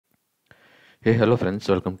Hey, hello friends,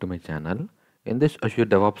 welcome to my channel. In this Azure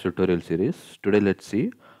DevOps tutorial series, today let's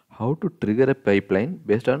see how to trigger a pipeline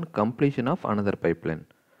based on completion of another pipeline.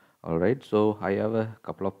 Alright, so I have a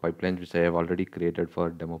couple of pipelines which I have already created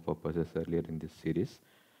for demo purposes earlier in this series.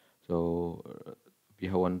 So we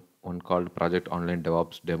have one called Project Online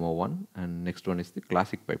DevOps Demo 1 and next one is the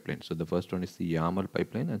classic pipeline. So the first one is the YAML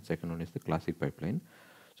pipeline and second one is the classic pipeline.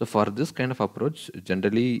 So for this kind of approach,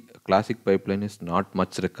 generally classic pipeline is not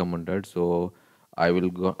much recommended. So I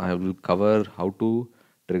will cover how to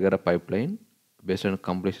trigger a pipeline based on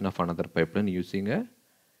completion of another pipeline using a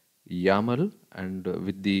YAML, and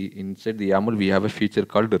with the inside the YAML we have a feature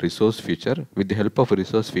called the resource feature. With the help of a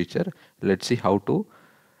resource feature, let's see how to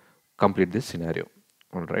complete this scenario.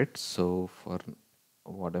 All right, so for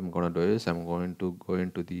what I'm going to do is I'm going to go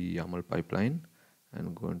into the YAML pipeline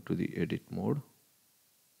and go into the edit mode.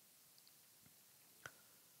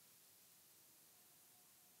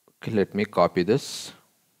 Okay, let me copy this.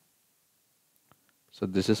 So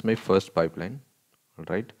this is my first pipeline. All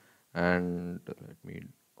right, and let me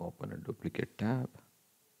open a duplicate tab.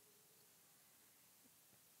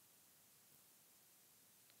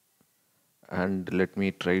 And let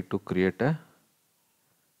me try to create a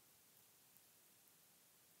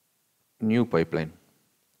new pipeline.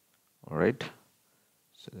 All right,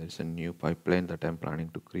 so there's a new pipeline that I'm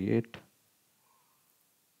planning to create.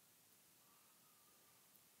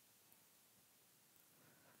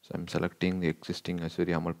 So I'm selecting the existing Azure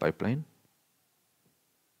YAML pipeline.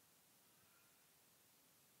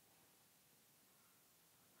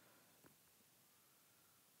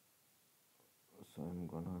 So I'm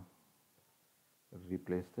gonna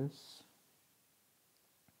replace this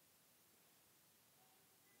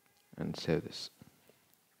and save this.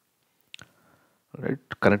 All right,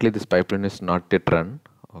 currently this pipeline is not yet run.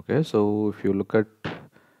 Okay, so if you look at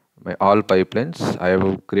my all pipelines, I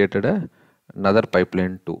have created another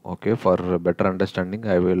pipeline too. Okay, for better understanding,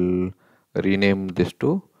 I will rename this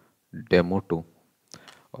to demo 2.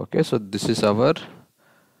 Okay, so this is our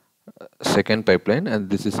second pipeline and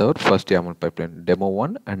this is our first YAML pipeline, demo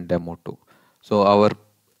 1 and demo 2. So our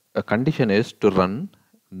condition is to run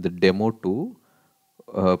the demo 2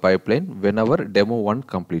 pipeline when our demo 1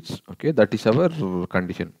 completes. Okay, that is our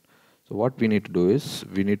condition. So what we need to do is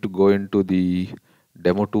we need to go into the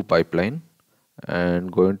demo 2 pipeline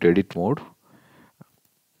and go into edit mode,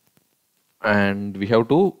 and we have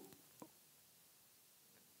to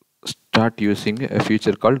start using a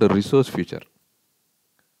feature called the resource feature.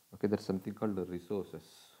 Okay, that's something called the resources.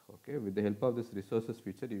 Okay, with the help of this resources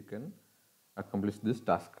feature you can accomplish this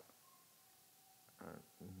task.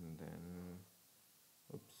 And then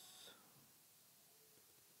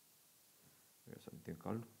we have something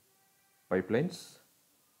called pipelines.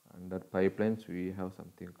 Under pipelines we have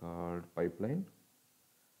something called pipeline.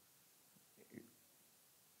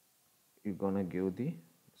 You're gonna give the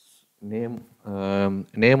name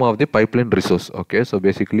of the pipeline resource. Okay, so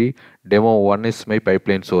basically demo 1 is my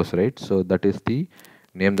pipeline source, right? So that is the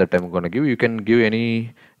name that I'm gonna give. You can give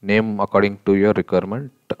any name according to your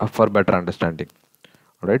requirement for better understanding,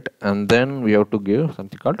 right? And then we have to give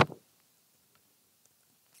something called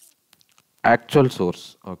actual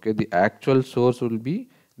source. Okay, the actual source will be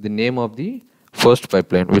the name of the first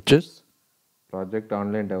pipeline, which is Project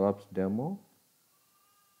Online DevOps Demo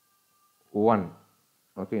 1.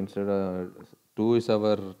 Okay, instead of 2 is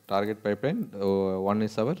our target pipeline, 1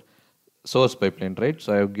 is our source pipeline, right?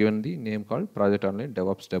 So I have given the name called Project Online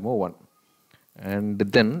DevOps Demo 1. And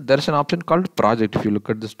then there is an option called project. If you look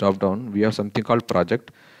at this drop down, we have something called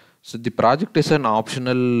project. So the project is an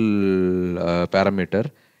optional parameter.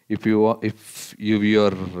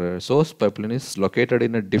 Your source pipeline is located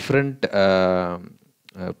in a different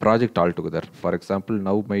project altogether. For example,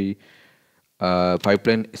 now my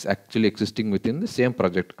pipeline is actually existing within the same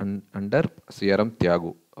project under CRM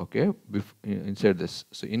Thiago. Okay, inside this.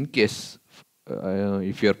 So in case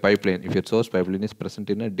if your source pipeline is present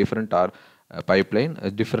in a different pipeline,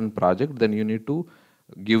 a different project, then you need to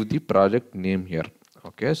give the project name here.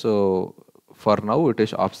 Okay, so for now it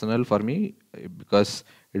is optional for me because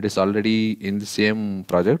it is already in the same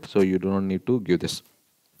project, so you do not need to give this.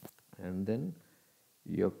 And then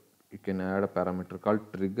you can add a parameter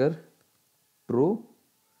called trigger true.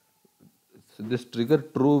 So this trigger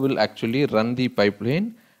true will actually run the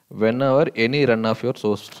pipeline whenever any run of your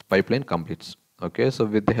source pipeline completes. Okay, so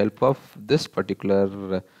with the help of this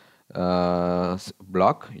particular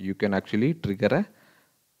block, you can actually trigger a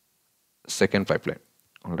second pipeline.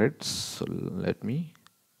 All right, so let me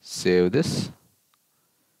save this.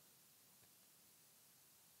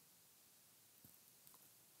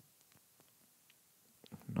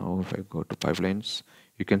 Now if I go to pipelines,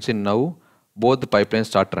 you can see now both the pipelines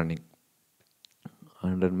start running.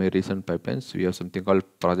 Under my recent pipelines, we have something called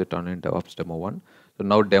project on DevOps demo 1. So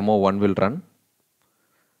now demo 1 will run.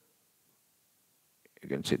 You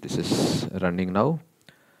can see this is running now.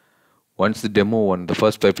 Once the demo 1, the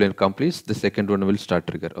first pipeline completes, the second one will start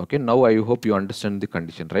trigger. Okay, now I hope you understand the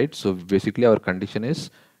condition, right? So basically our condition is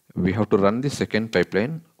we have to run the second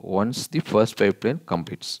pipeline once the first pipeline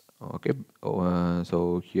completes. Okay,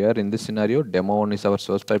 so here in this scenario, demo 1 is our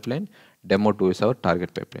source pipeline, demo 2 is our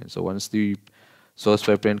target pipeline. So once the source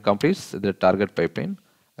pipeline completes, the target pipeline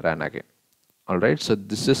run again. Alright, so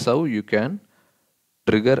this is how you can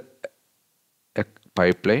trigger a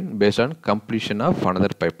pipeline based on completion of another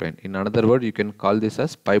pipeline. In another word, you can call this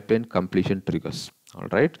as pipeline completion triggers.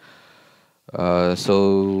 Alright,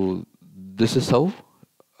 so this is how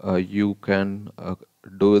you can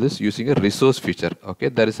do this using a resource feature. Okay,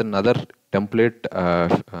 there is another template,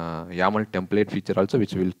 YAML template feature also,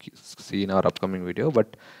 which we'll see in our upcoming video,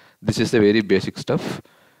 but this is the very basic stuff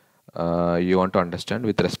you want to understand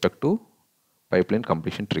with respect to pipeline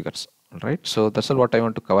completion triggers. Alright, so that's all what I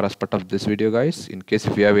want to cover as part of this video, guys. In case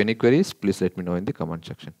if you have any queries, please let me know in the comment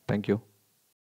section. Thank you.